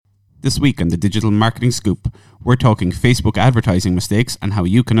This week on the Digital Marketing Scoop, we're talking Facebook advertising mistakes and how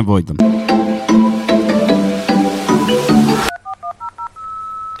you can avoid them.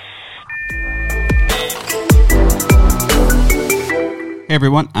 Hey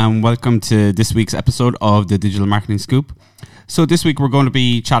everyone, and welcome to this week's episode of the Digital Marketing Scoop. So this week we're going to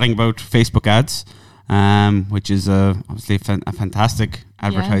be chatting about Facebook ads, which is obviously a fantastic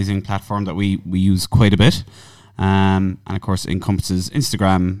advertising platform that we use quite a bit, and of course encompasses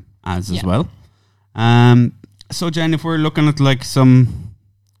Instagram ads as well. So Jen, if we're looking at like some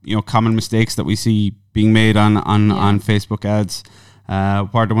common mistakes that we see being made on Facebook ads,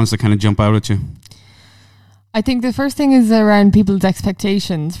 what are the ones that kind of jump out at you? I think the first thing is around people's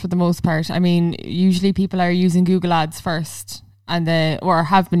expectations for the most part. I mean, usually people are using Google Ads first or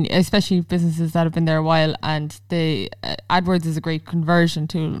have been, especially businesses that have been there a while, and the AdWords is a great conversion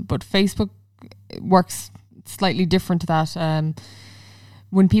tool, but Facebook works slightly different to that.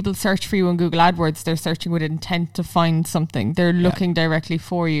 When people search for you on Google AdWords, they're searching with intent to find something. They're looking directly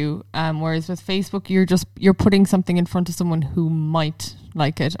for you. Whereas with Facebook, you're putting something in front of someone who might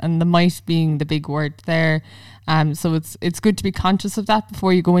like it, and the might being the big word there. So it's good to be conscious of that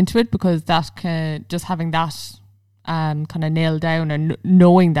before you go into it, because just having that kind of nailed down and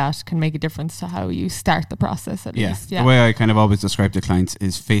knowing that can make a difference to how you start the process at least. Yeah. The way I kind of always describe to clients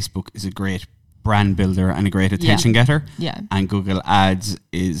is Facebook is a great brand builder and a great attention getter. Yeah. And Google Ads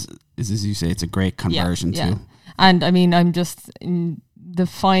is as you say, it's a great conversion tool. And I mean, I'm just in the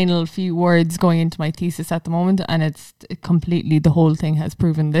final few words going into my thesis at the moment, and it's completely, the whole thing has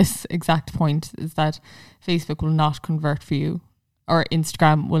proven this exact point, is that Facebook will not convert for you, or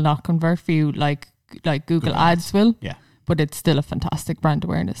Instagram will not convert for you like Google Ads will. Yeah. But it's still a fantastic brand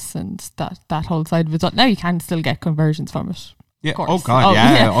awareness, and that whole side of it. Now you can still get conversions from it. Yeah. Oh God.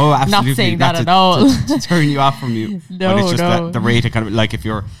 Yeah. Oh, absolutely. Not saying that at all. To turn you off from you. No. But it's just the rate of kind of like if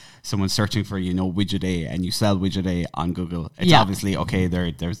you're someone searching for widget A and you sell widget A on Google, it's obviously okay.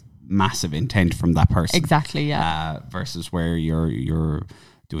 There's massive intent from that person. Exactly. Yeah. Versus where you're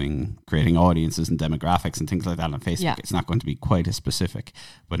creating audiences and demographics and things like that on Facebook, it's not going to be quite as specific.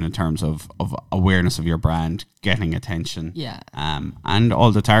 But in terms of awareness of your brand, getting attention, and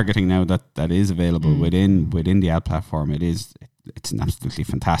all the targeting now that is available within the ad platform, it's an absolutely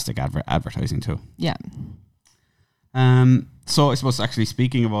fantastic advertising tool. Yeah. So I suppose actually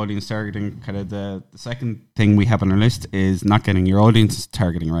speaking of audience targeting, kind of the second thing we have on our list is not getting your audience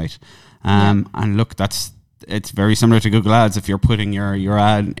targeting right. And look, it's very similar to Google Ads. If you're putting your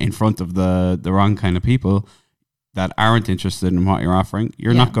ad in front of the wrong kind of people that aren't interested in what you're offering,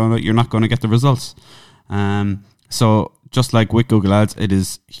 you're not going to get the results. So just like with Google Ads, it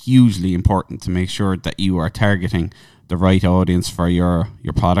is hugely important to make sure that you are targeting the right audience for your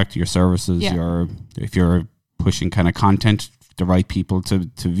product, your services, if you're pushing kind of content, the right people to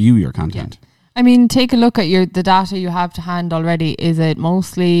view your content. Yeah. I mean, take a look at the data you have to hand already. Is it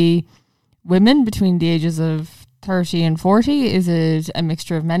mostly women between the ages of 30 and 40? Is it a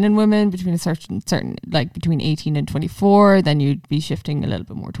mixture of men and women between a certain like between 18 and 24? Then you'd be shifting a little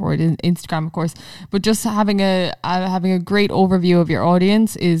bit more toward Instagram, of course. But just having a great overview of your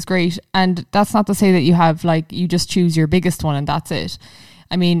audience is great. And that's not to say that you just choose your biggest one and that's it.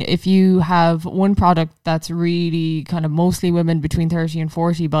 I mean, if you have one product that's really kind of mostly women between 30 and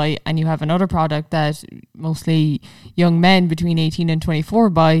 40 buy, and you have another product that mostly young men between 18 and 24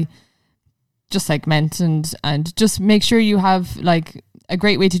 buy, just segment and just make sure you have, like, a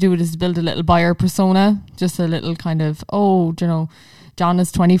great way to do it is to build a little buyer persona, just a little kind of, John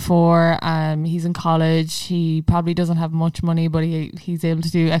is 24, he's in college, he probably doesn't have much money, but he's able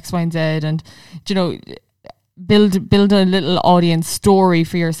to do X, Y, and Z, and, build a little audience story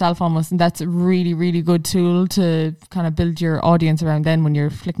for yourself almost, and that's a really, really good tool to kind of build your audience around then when you're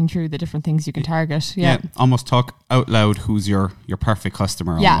flicking through the different things you can target. Yeah, almost talk out loud who's your perfect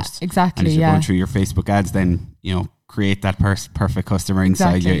customer almost. Yeah, exactly. And as you're going through your Facebook ads, then, create that perfect customer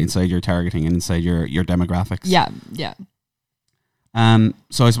inside your targeting and inside your demographics. Yeah.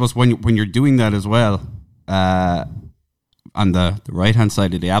 So I suppose when you're doing that as well, on the right hand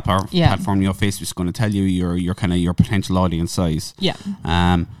side of the app platform, Facebook's going to tell you your kind of your potential audience size. Yeah.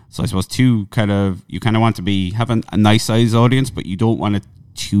 So I suppose you kind of want to have a nice size audience, but you don't want it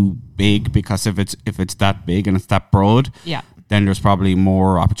too big, because if it's that big and it's that broad, then there's probably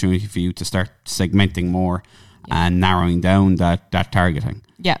more opportunity for you to start segmenting more and narrowing down that targeting.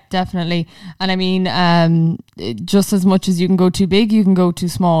 Yeah, definitely. And I mean, just as much as you can go too big, you can go too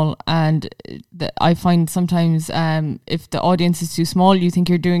small. And I find sometimes if the audience is too small, you think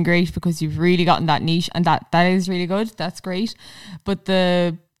you're doing great because you've really gotten that niche, and that is really good. That's great. But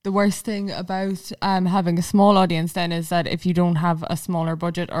the the worst thing about having a small audience then is that if you don't have a smaller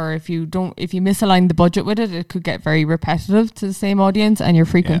budget, or if you misalign the budget with it, it could get very repetitive to the same audience, and your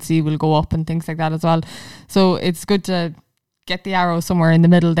frequency will go up and things like that as well. So it's good to get the arrow somewhere in the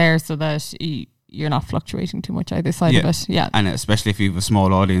middle there, so that you're not fluctuating too much either side of it. Yeah. And especially if you have a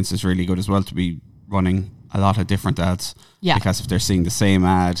small audience, it's really good as well to be running a lot of different ads. Yeah. Because if they're seeing the same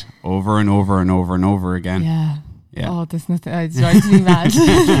ad over and over and over and over again. Yeah. Oh, there's nothing. It drives me mad.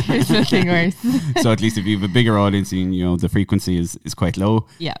 There's nothing worse. So at least if you have a bigger audience and the frequency is quite low,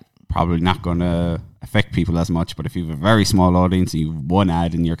 probably not going to affect people as much. But if you have a very small audience and you have one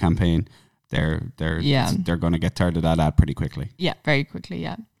ad in your campaign, they're going to get tired of that ad pretty quickly. Yeah, very quickly.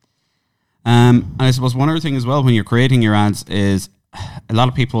 Yeah. And I suppose one other thing as well when you're creating your ads is a lot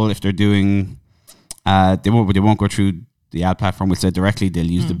of people, if they're doing, they won't go through the ad platform, which they directly, they'll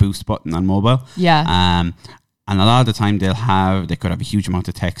use the boost button on mobile. Yeah. And a lot of the time they could have a huge amount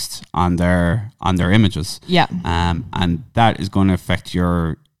of text on their images. Yeah. And that is going to affect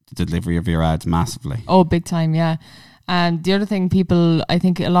the delivery of your ads massively. Oh, big time. Yeah. And the other thing, I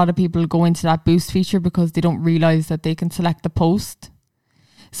think a lot of people go into that boost feature because they don't realize that they can select the post.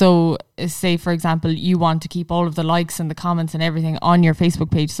 So say, for example, you want to keep all of the likes and the comments and everything on your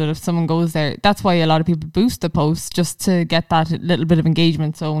Facebook page. So if someone goes there, that's why a lot of people boost the post, just to get that little bit of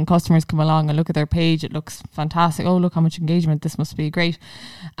engagement. So when customers come along and look at their page, it looks fantastic. Oh, look how much engagement. This must be great.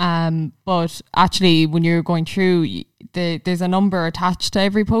 But actually, when you're going through, there's a number attached to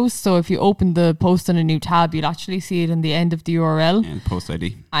every post. So if you open the post in a new tab, you'll actually see it in the end of the URL. And post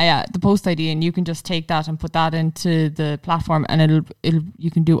ID. Yeah, the post ID, and you can just take that and put that into the platform, and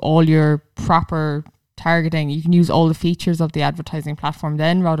you can do all your proper targeting. You can use all the features of the advertising platform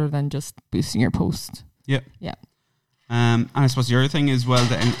then, rather than just boosting your post. Yeah. Yeah. And I suppose the other thing as well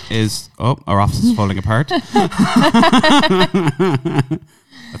then is, our office is falling apart.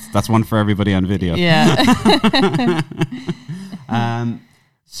 That's one for everybody on video. Yeah.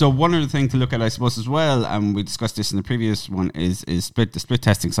 So one other thing to look at, I suppose, as well, and we discussed this in the previous one, is the split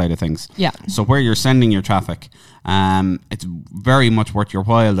testing side of things. Yeah. So where you're sending your traffic, it's very much worth your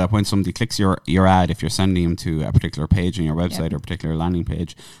while that when somebody clicks your ad, if you're sending them to a particular page on your website or a particular landing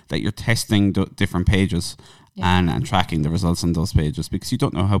page, that you're testing different pages. And tracking the results on those pages, because you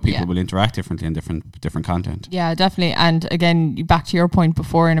don't know how people will interact differently in different content. Yeah, definitely. And again, back to your point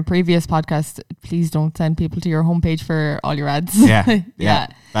before in a previous podcast, please don't send people to your homepage for all your ads. Yeah.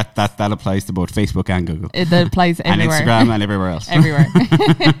 That applies to both Facebook and Google. It applies everywhere. And Instagram and everywhere else. Everywhere.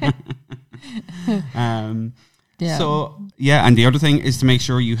 So and the other thing is to make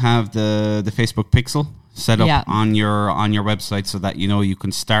sure you have the Facebook pixel set up on your website, so that you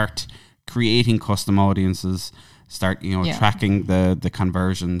can start creating custom audiences, start tracking the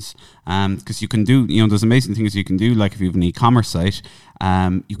conversions, because you can do there's amazing things you can do, like if you have an e-commerce site,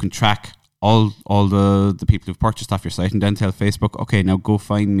 you can track all the people who've purchased off your site, and then tell Facebook, okay, now go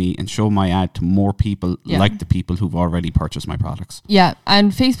find me and show my ad to more people like the people who've already purchased my products.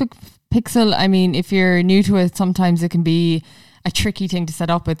 And Facebook pixel, I mean, if you're new to it, sometimes it can be a tricky thing to set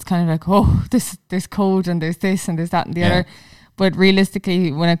up. It's kind of like, there's code and there's this and there's that and the other. But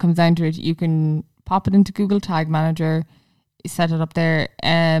realistically, when it comes down to it, you can pop it into Google Tag Manager, set it up there.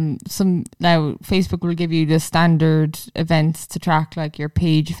 Now Facebook will give you the standard events to track, like your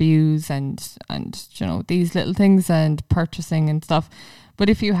page views and these little things and purchasing and stuff. But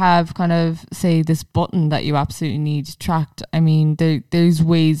if you have kind of, say, this button that you absolutely need tracked, I mean, there's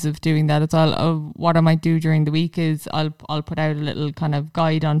ways of doing that as well. What I might do during the week is I'll put out a little kind of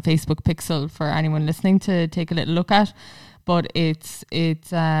guide on Facebook Pixel for anyone listening to take a little look at. But it's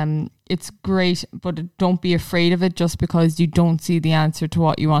great, but don't be afraid of it just because you don't see the answer to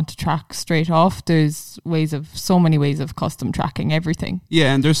what you want to track straight off. There's so many ways of custom tracking everything.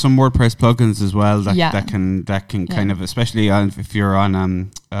 Yeah, and there's some WordPress plugins as well that can kind of, especially if you're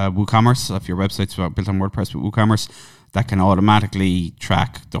on WooCommerce, if your website's built on WordPress with WooCommerce, that can automatically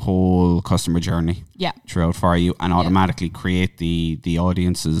track the whole customer journey throughout for you, and automatically create the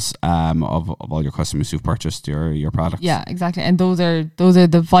audiences of all your customers who've purchased your products. Yeah, exactly. And those are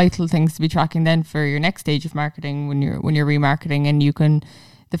the vital things to be tracking then for your next stage of marketing when you're remarketing, and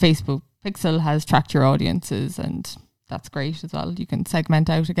the Facebook Pixel has tracked your audiences, and that's great as well. You can segment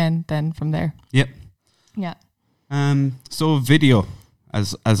out again then from there. Yep. Yeah. So video,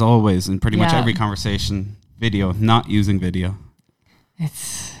 as always, in pretty much every conversation, video, not using video.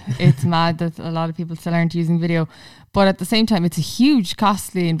 It's mad that a lot of people still aren't using video, but at the same time, it's a huge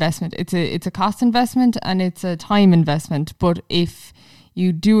costly investment. It's a cost investment and it's a time investment. But if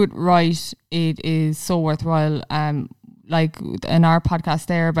you do it right, it is so worthwhile. like in our podcast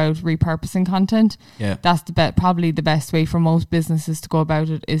there about repurposing content. Yeah. That's probably the best way for most businesses to go about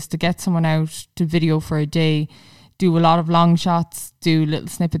it, is to get someone out to video for a day, do a lot of long shots, do little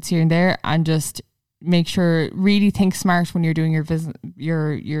snippets here and there, and just make sure, really think smart when you're doing your visit.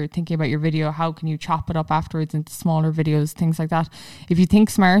 You're thinking about your video. How can you chop it up afterwards into smaller videos, things like that. If you think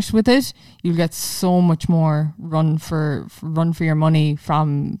smart with it, you'll get so much more run for your money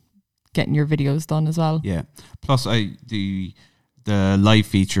from getting your videos done as well. Yeah. Plus, the live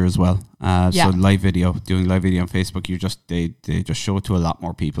feature as well. So live video, doing live video on Facebook, they just show it to a lot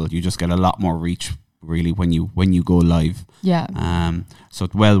more people. You just get a lot more reach, really, when you go live. Yeah. So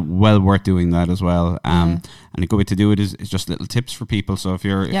it's well worth doing that as well. And a good way to do it is just little tips for people. So if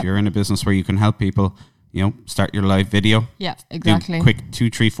you're in a business where you can help people, start your live video. Yeah, exactly. Do quick 2,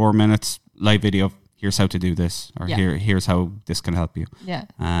 3, 4 minutes live video. Here's how to do this, or here's how this can help you. Yeah.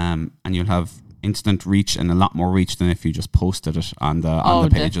 And you'll have instant reach, and a lot more reach than if you just posted it on the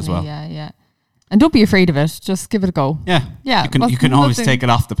page as well. Yeah. And don't be afraid of it. Just give it a go. Yeah. Yeah. You can always take it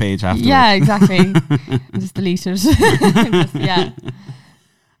off the page afterwards. Yeah, exactly. And just delete it. Yeah.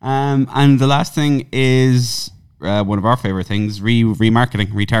 And the last thing is one of our favorite things,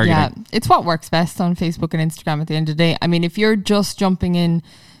 remarketing, retargeting. Yeah, it's what works best on Facebook and Instagram at the end of the day. I mean, if you're just jumping in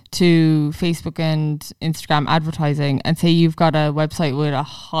to Facebook and Instagram advertising, and say you've got a website with a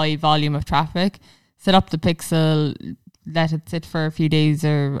high volume of traffic, set up the pixel, let it sit for a few days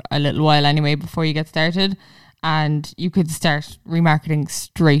or a little while anyway before you get started, and you could start remarketing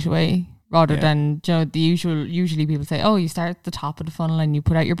straight away, rather than usually people say, oh, you start at the top of the funnel and you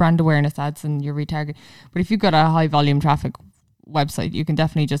put out your brand awareness ads and you retarget. But if you've got a high volume traffic website, you can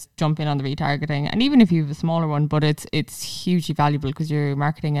definitely just jump in on the retargeting. And even if you have a smaller one, but it's hugely valuable because you're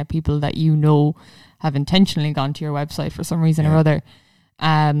marketing at people that have intentionally gone to your website for some reason or other.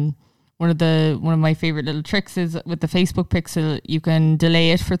 One of my favorite little tricks is with the Facebook pixel, you can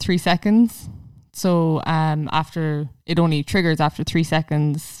delay it for 3 seconds. So after it only triggers after 3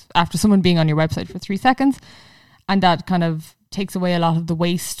 seconds, after someone being on your website for 3 seconds, and that kind of takes away a lot of the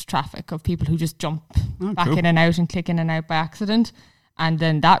waste traffic of people who just jump back in and out and click in and out by accident. And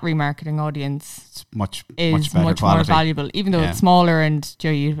then that remarketing audience is much more valuable, even though it's smaller, and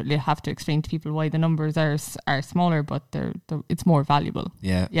you have to explain to people why the numbers are smaller, but it's more valuable.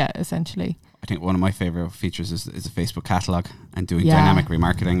 Yeah, essentially. I think one of my favorite features is a Facebook catalog, and doing dynamic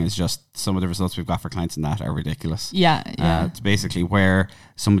remarketing is just, some of the results we've got for clients in that are ridiculous. Yeah. It's basically where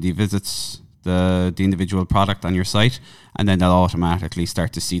somebody visits the individual product on your site, and then they'll automatically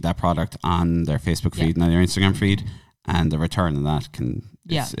start to see that product on their Facebook feed and on their Instagram feed, and the return on that can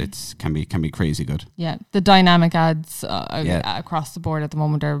be crazy good. Yeah, the dynamic ads across the board at the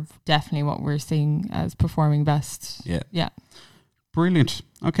moment are definitely what we're seeing as performing best. Yeah. Brilliant.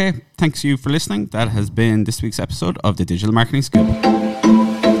 Okay, thanks you for listening. That has been this week's episode of the Digital Marketing Scoop.